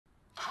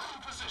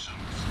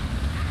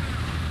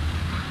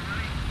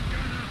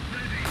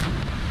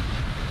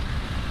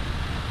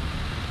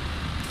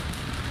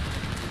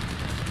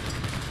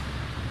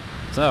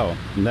So,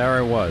 there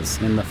I was,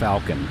 in the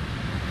Falcon.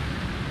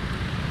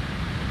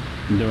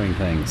 Doing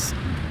things.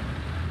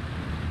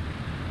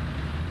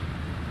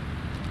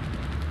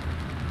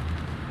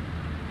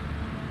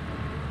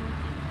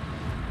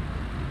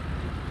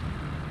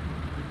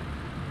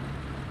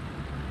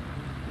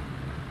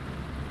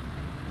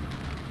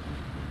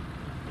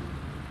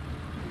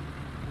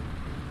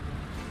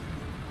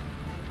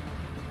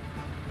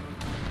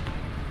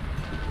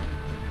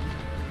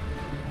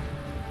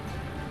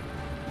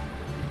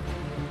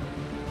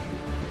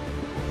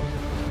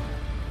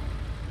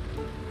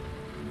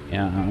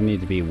 Yeah, I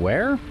need to be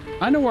where?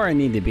 I know where I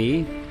need to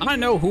be. I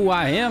know who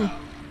I am.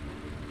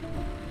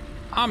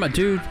 I'm a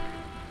dude.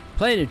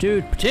 Played a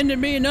dude, pretending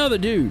to be another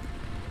dude.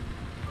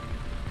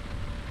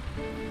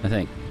 I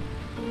think.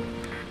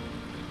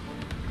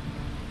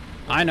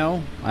 I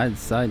know. I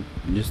just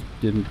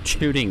am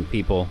shooting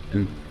people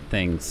and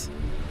things.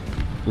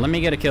 Let me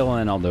get a kill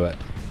and I'll do it.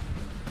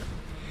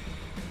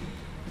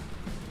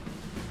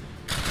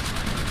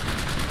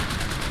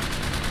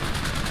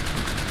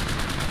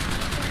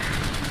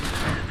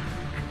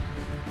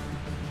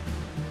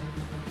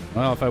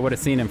 Well, if I would have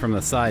seen him from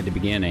the side at the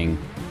beginning,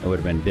 it would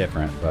have been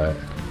different, but...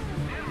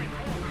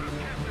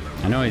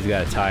 I know he's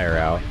got a tire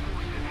out.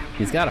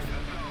 He's got a...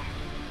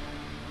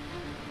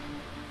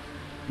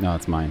 No,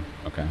 it's mine.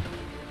 Okay.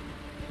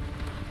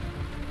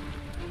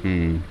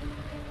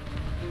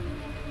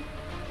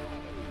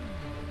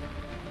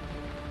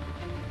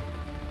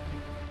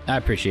 I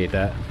appreciate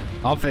that.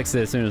 I'll fix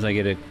it as soon as I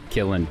get a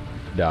kill and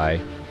die.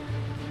 The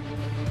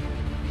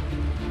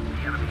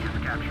enemy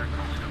has captured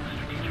most of the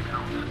strategic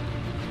zones.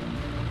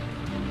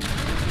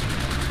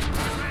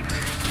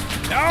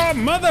 Oh,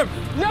 mother!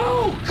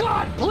 No!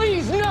 God,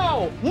 please,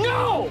 no!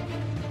 No!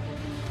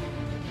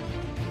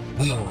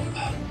 I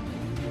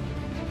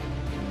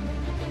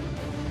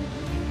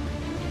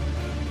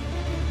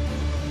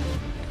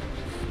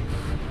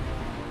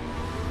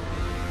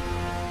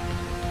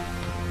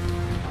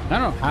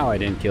don't know how I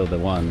didn't kill the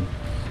one.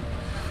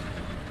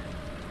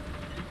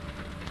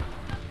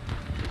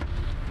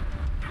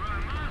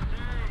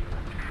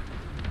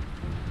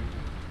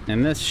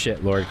 And this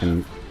shitlord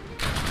can...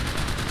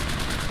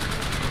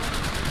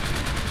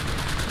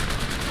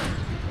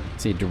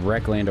 see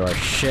directly into our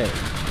shit.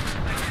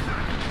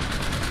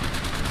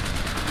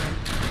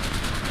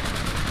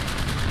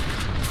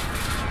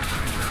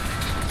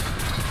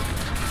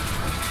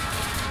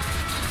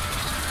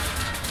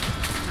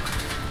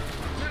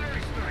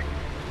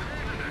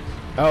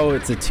 Oh,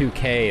 it's a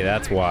 2K,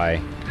 that's why.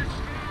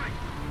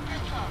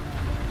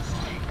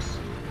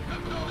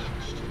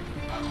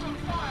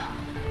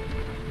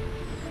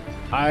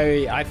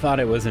 I thought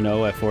it was an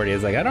OF40. I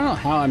was like, I don't know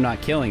how I'm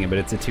not killing it, but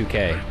it's a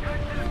 2K.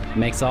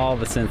 Makes all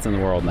the sense in the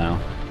world now.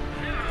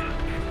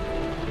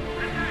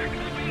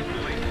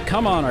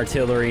 Come on,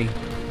 artillery.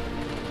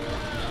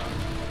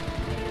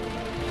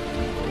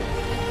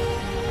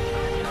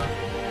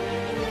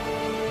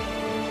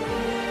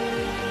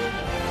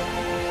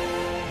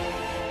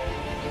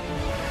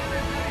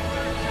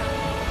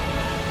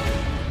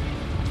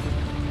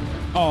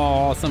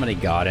 Oh, somebody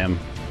got him.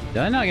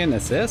 Did I not get an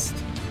assist?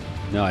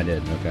 No, I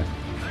did. Okay.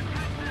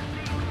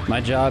 My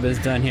job is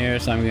done here,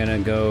 so I'm gonna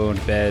go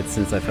to bed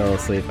since I fell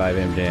asleep 5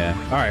 a.m. today.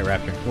 Alright,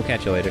 Raptor. We'll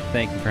catch you later.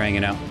 Thank you for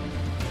hanging out.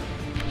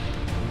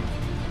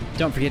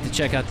 Don't forget to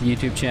check out the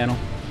YouTube channel.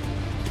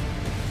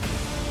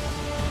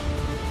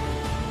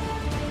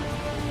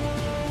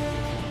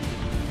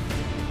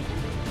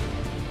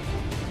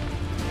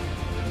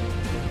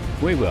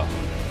 We will.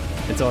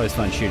 It's always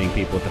fun shooting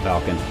people with the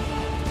Falcon.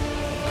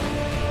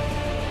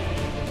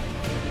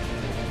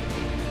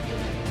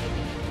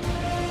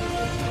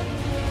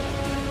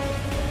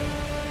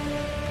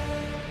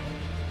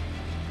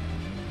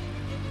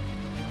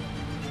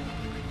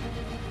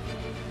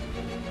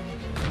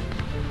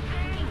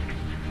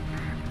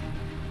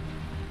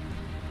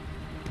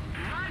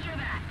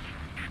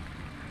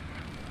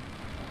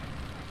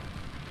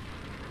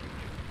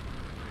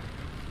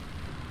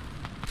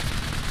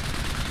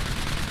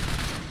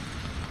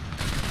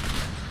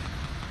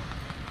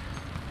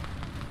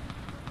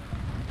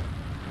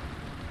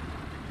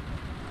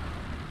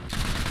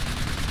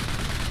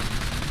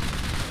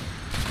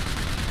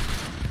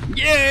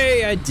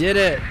 Yay! I did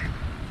it!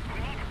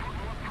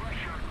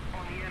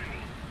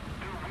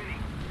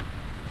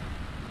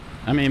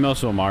 I mean,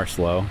 most of them are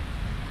slow.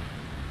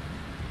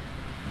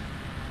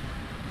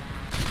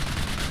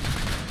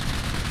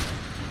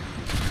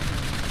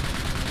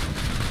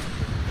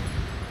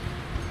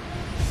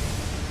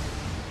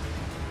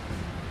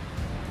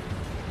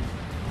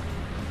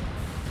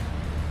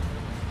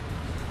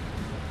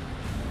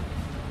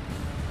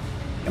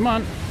 Come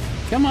on.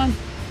 Come on.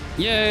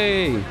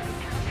 Yay!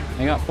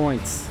 I got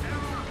points.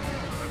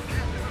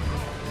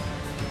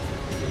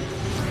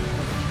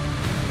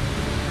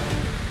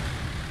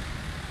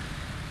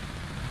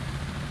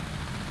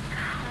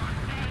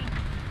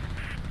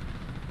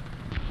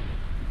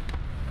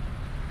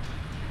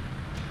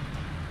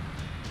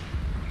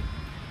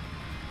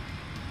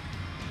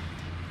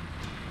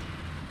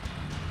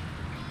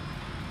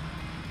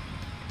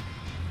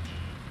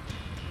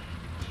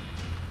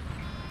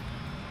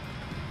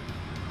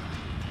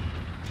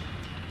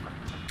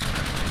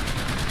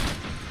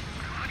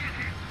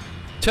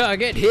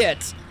 Target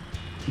hit!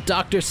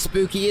 Dr.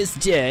 Spooky is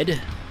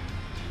dead.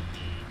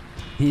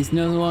 He's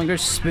no longer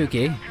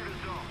spooky.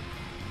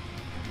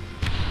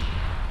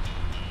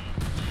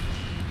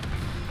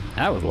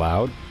 That was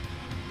loud.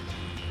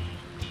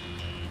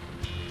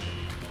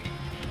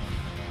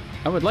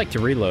 I would like to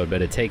reload,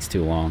 but it takes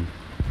too long.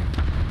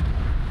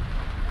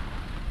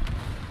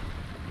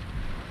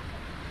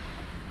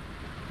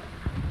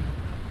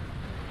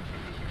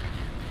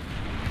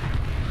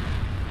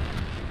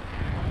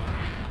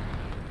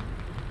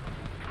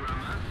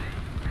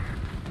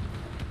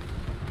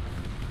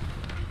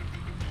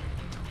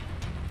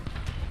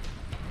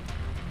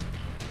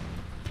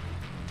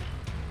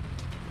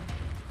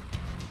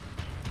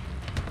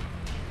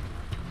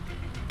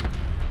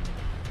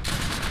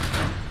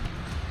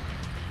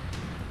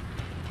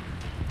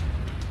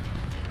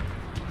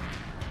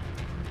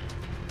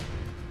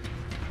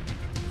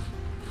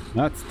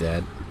 That's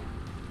dead.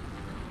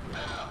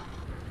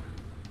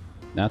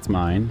 That's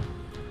mine.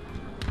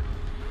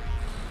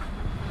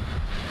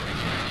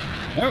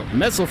 Oh,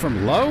 missile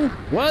from low?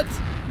 What?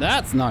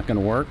 That's not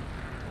gonna work.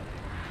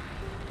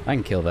 I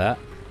can kill that.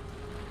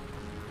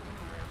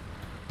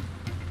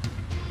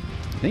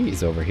 I think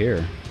he's over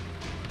here.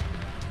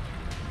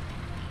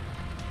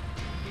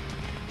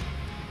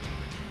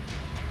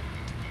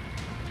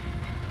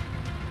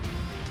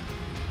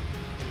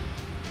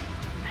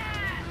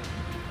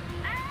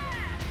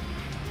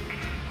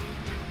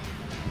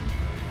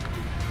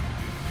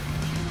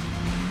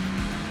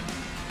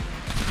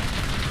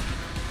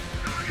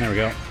 There we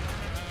go.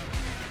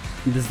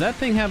 Does that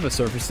thing have a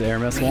surface-to-air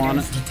missile on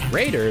it?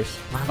 Raiders?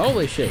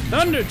 Holy shit.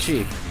 Thunder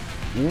Chief!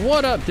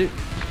 What up, dude?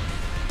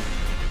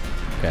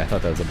 Okay, I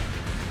thought that was a...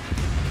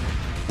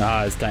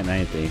 Ah, it's Titan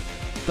 90.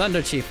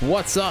 Thunder Chief,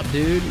 what's up,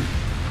 dude?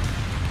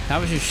 How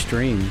was your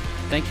stream?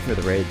 Thank you for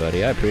the raid,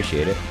 buddy. I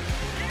appreciate it.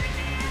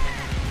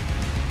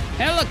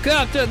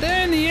 Helicopter,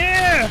 they're in the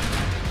air!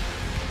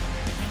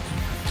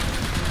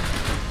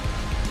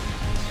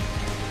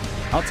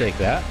 I'll take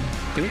that.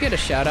 Can we get a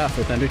shout out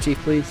for Thunder Chief,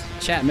 please?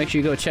 Chat, make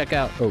sure you go check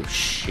out. Oh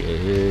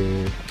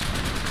shit.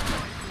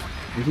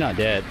 He's not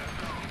dead.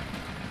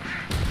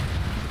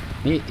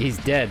 He's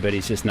dead, but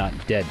he's just not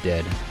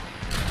dead.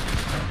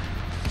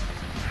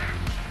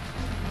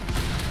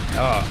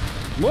 Oh.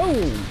 Whoa!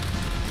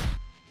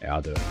 Yeah,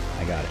 I'll do it.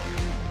 I got it.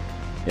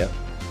 Yep.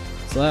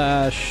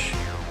 Slash.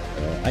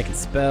 I can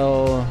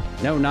spell.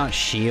 No, not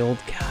shield.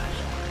 Gosh.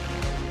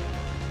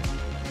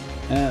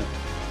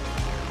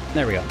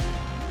 There we go.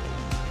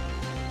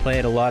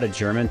 Played a lot of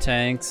German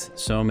tanks,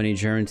 so many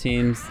German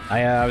teams.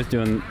 I was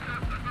doing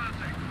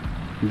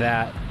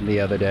that the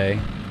other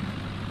day.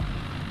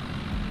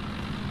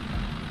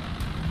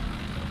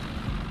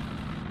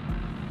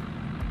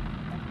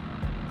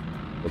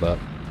 Hold up.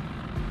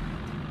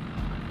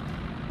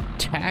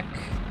 Tac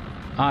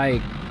I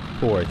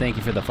Core, thank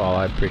you for the follow,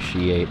 I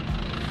appreciate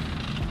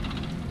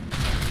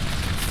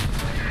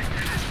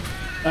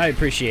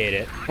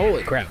it.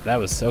 Holy crap, that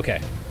was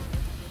okay.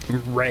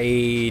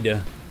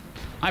 Raid.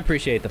 I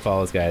appreciate the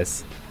follows,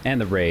 guys, and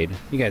the raid.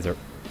 You guys are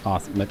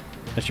awesome, but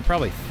I should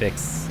probably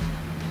fix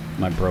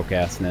my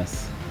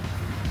broke-assness.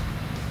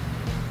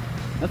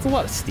 That's a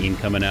lot of steam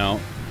coming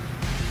out.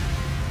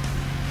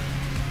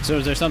 So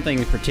is there something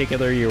in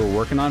particular you were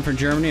working on for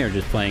Germany, or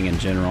just playing in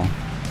general?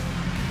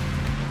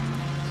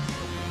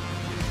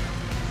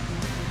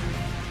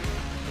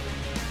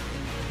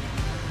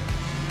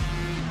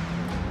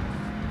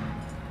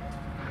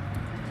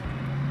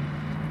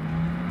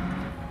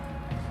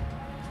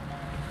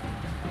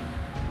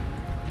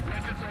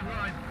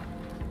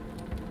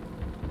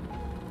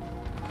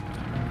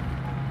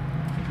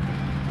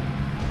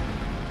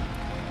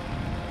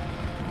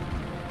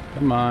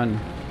 Come on.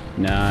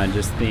 Nah,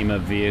 just theme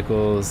of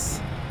vehicles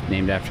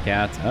named after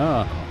cats.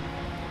 Oh.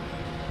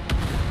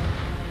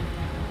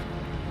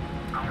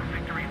 Our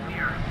victory is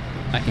near.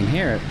 I can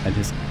hear it. I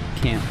just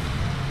can't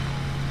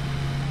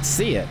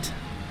see it.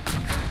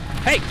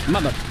 Hey,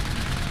 mother!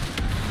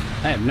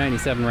 I have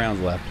 97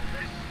 rounds left.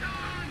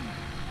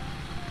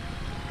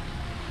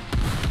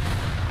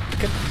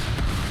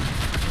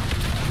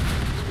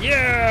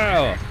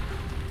 Yeah!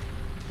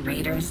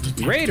 Raiders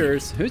detected.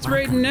 Raiders? Who's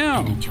raiding now?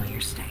 And enjoy your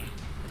stay.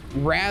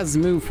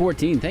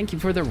 Razmoo14, thank you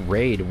for the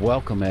raid.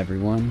 Welcome,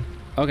 everyone.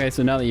 Okay,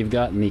 so now that you've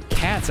gotten the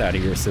cats out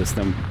of your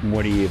system,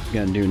 what are you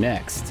gonna do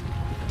next?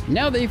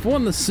 Now they've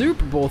won the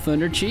Super Bowl,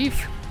 Thunder Chief,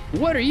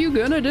 what are you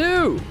gonna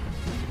do?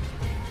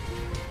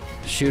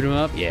 Shoot them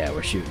up? Yeah,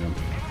 we're shooting them.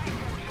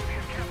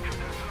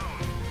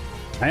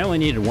 I only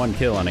needed one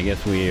kill, and I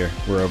guess we're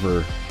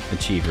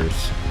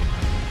overachievers.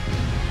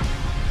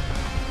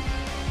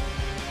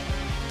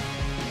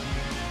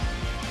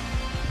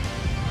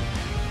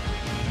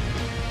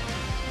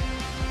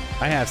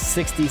 I have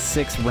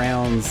 66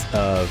 rounds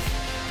of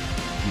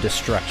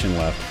destruction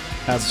left.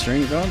 How's the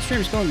stream going? The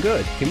stream's going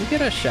good. Can we get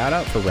a shout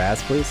out for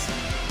Raz, please?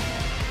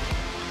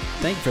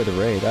 Thank you for the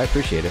raid. I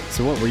appreciate it.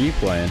 So what were you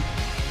playing?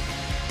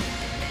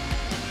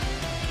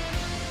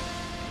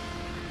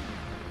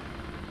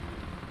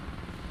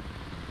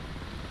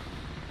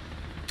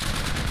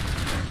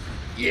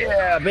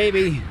 Yeah,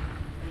 baby!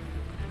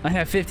 I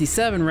have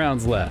 57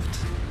 rounds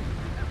left.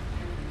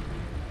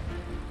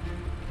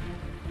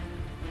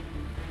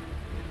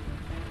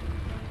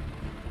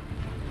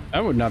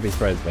 I would not be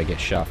surprised if I get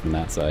shot from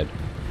that side.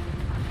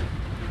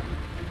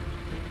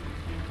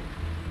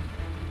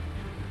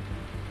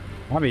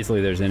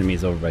 Obviously, there's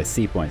enemies over by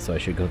C point, so I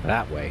should go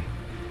that way.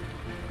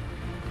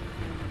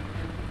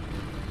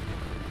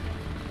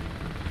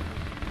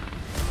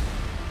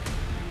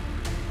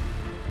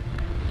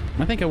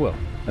 I think I will.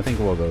 I think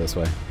we'll go this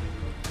way.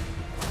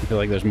 I feel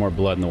like there's more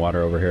blood in the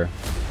water over here.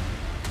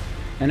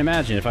 And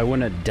imagine, if I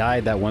wouldn't have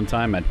died that one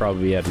time, I'd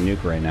probably be at a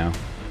nuke right now.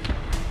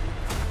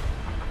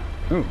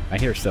 Ooh, I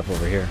hear stuff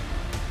over here.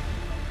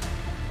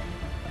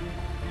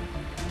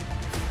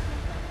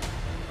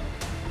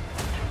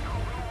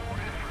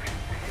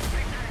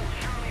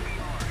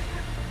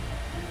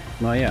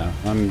 Well, yeah,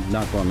 I'm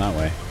not going that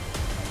way.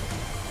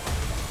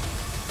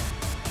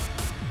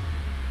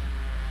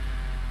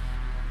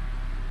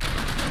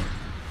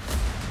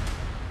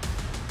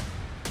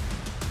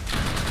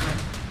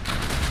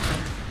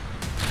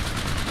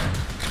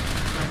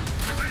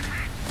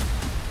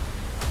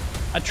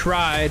 I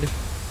tried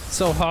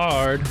so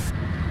hard.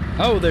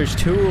 Oh, there's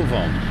two of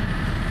them.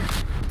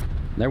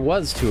 There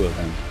was two of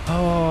them.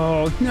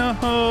 Oh,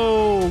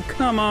 no!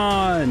 Come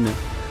on!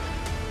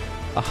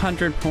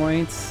 100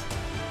 points.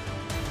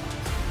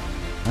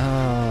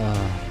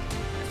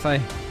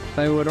 If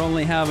I would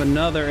only have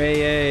another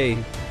AA.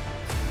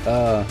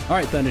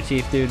 Alright, Thunder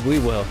Chief, dude, we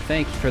will.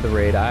 Thank you for the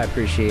raid. I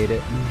appreciate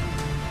it.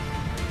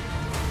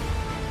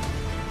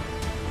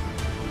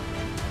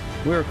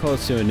 We were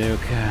close to a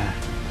nuke,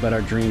 but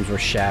our dreams were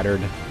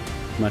shattered,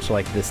 much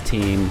like this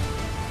team.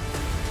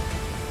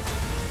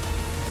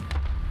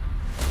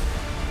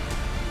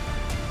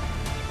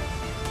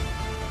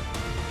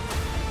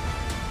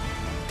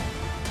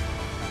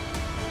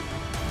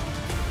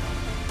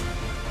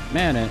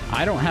 Man,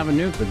 I don't have a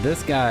nuke, but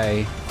this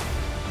guy...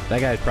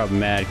 That guy's probably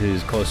mad because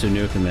he's close to a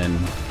nuke and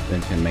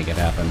then can make it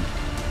happen.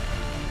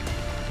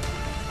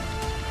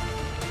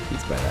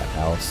 He's by that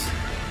house.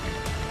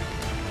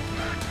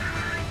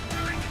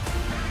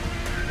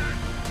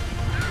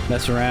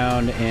 Mess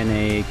around in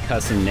a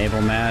custom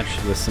naval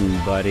match with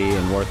somebody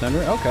in War Thunder?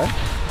 Okay.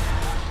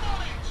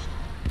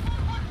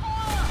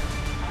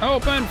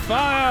 Open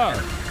fire!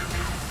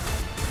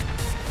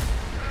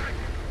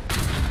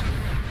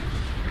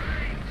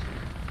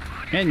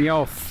 In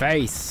your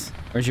face!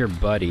 Where's your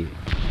buddy?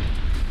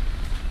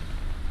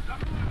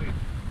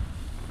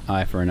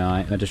 Eye for an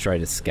eye. I just tried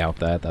to scout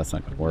that. That's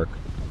not gonna work.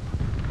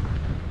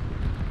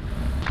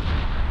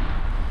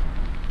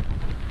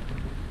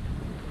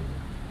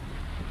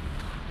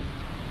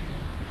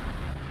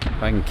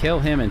 If I can kill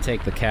him and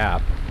take the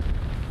cap,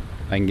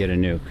 I can get a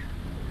nuke.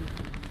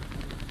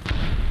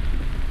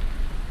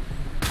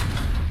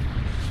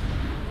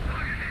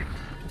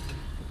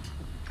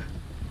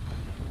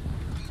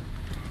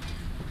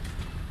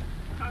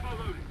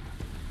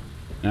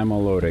 Ammo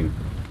loading.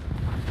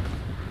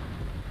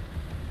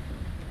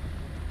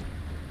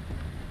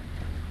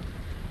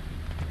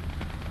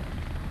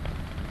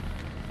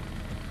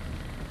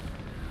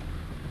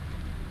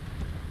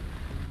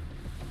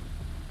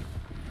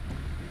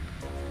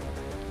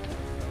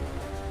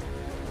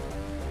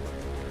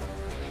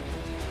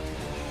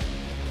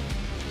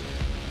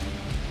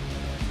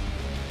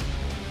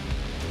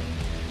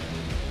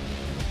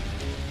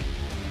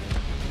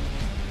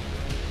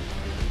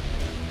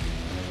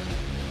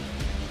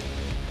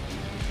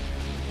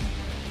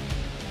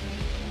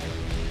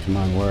 Come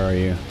on, where are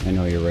you? I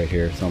know you're right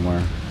here somewhere.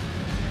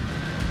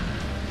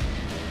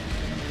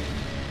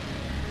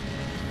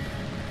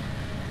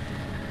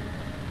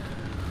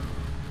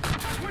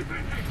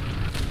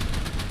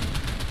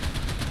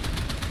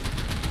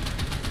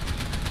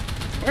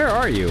 Where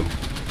are you?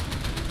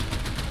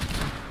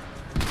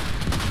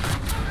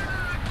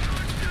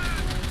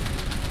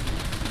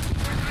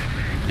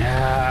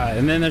 Yeah,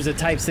 and then there's a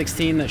Type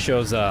 16 that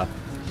shows up.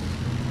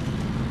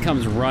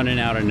 Comes running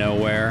out of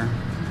nowhere.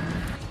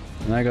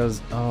 And that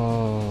goes,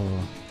 oh.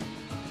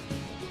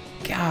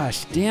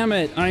 Gosh, damn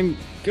it, I'm,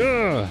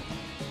 ugh.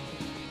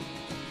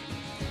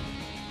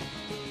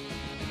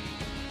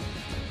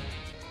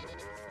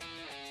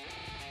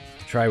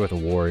 Try with a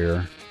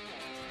warrior.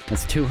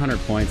 That's 200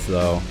 points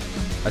though.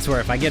 I swear,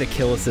 if I get a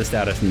kill assist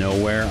out of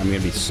nowhere, I'm gonna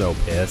be so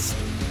pissed.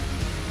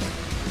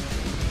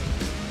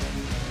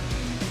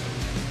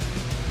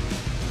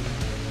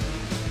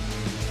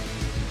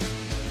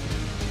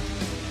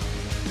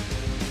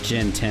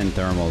 Gen 10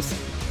 thermals.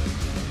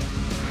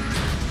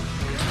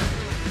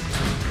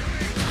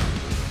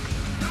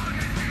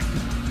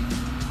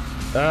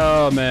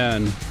 Oh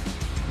man.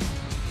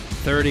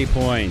 30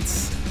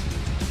 points.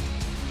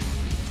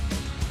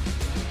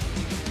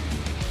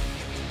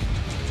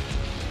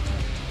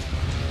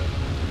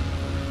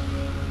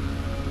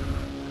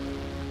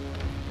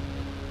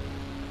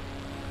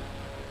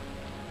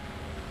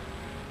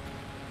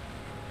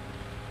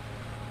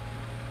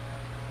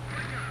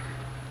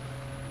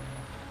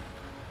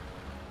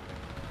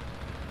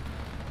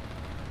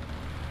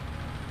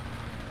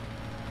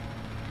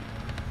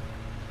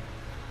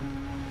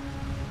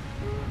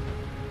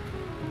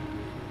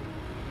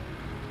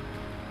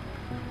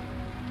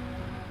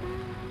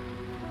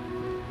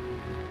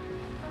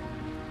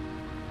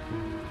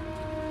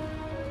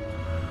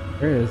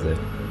 Where is it?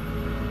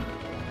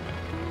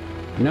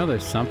 I know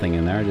there's something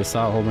in there. I just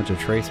saw a whole bunch of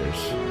tracers.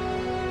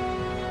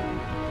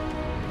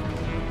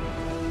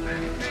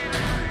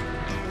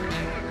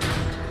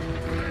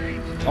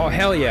 Oh,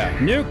 hell yeah.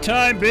 Nuke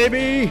time,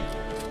 baby!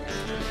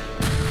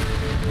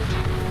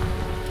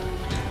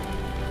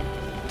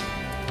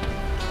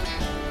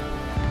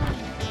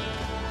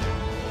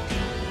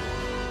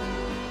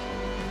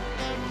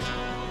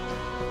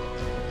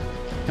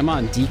 Come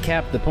on,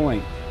 decap the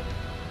point.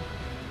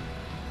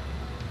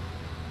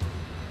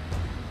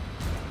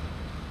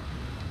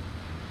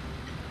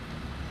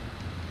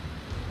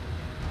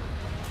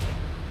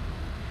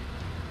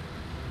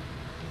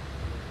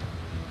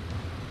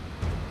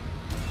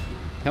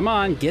 Come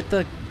on, get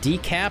the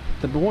decap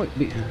the point.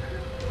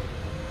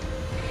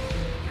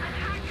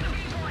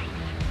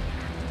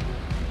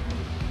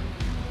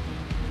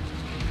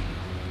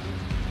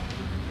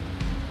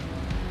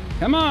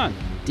 Come on,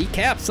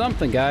 decap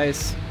something,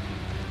 guys.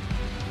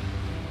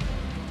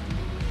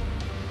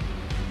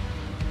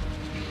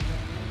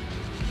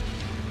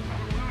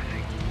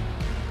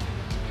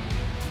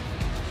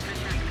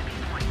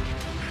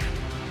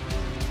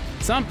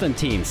 Something,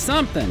 team,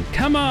 something.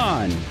 Come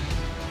on.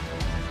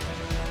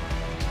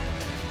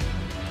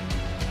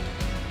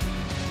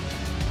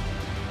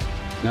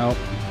 Nope.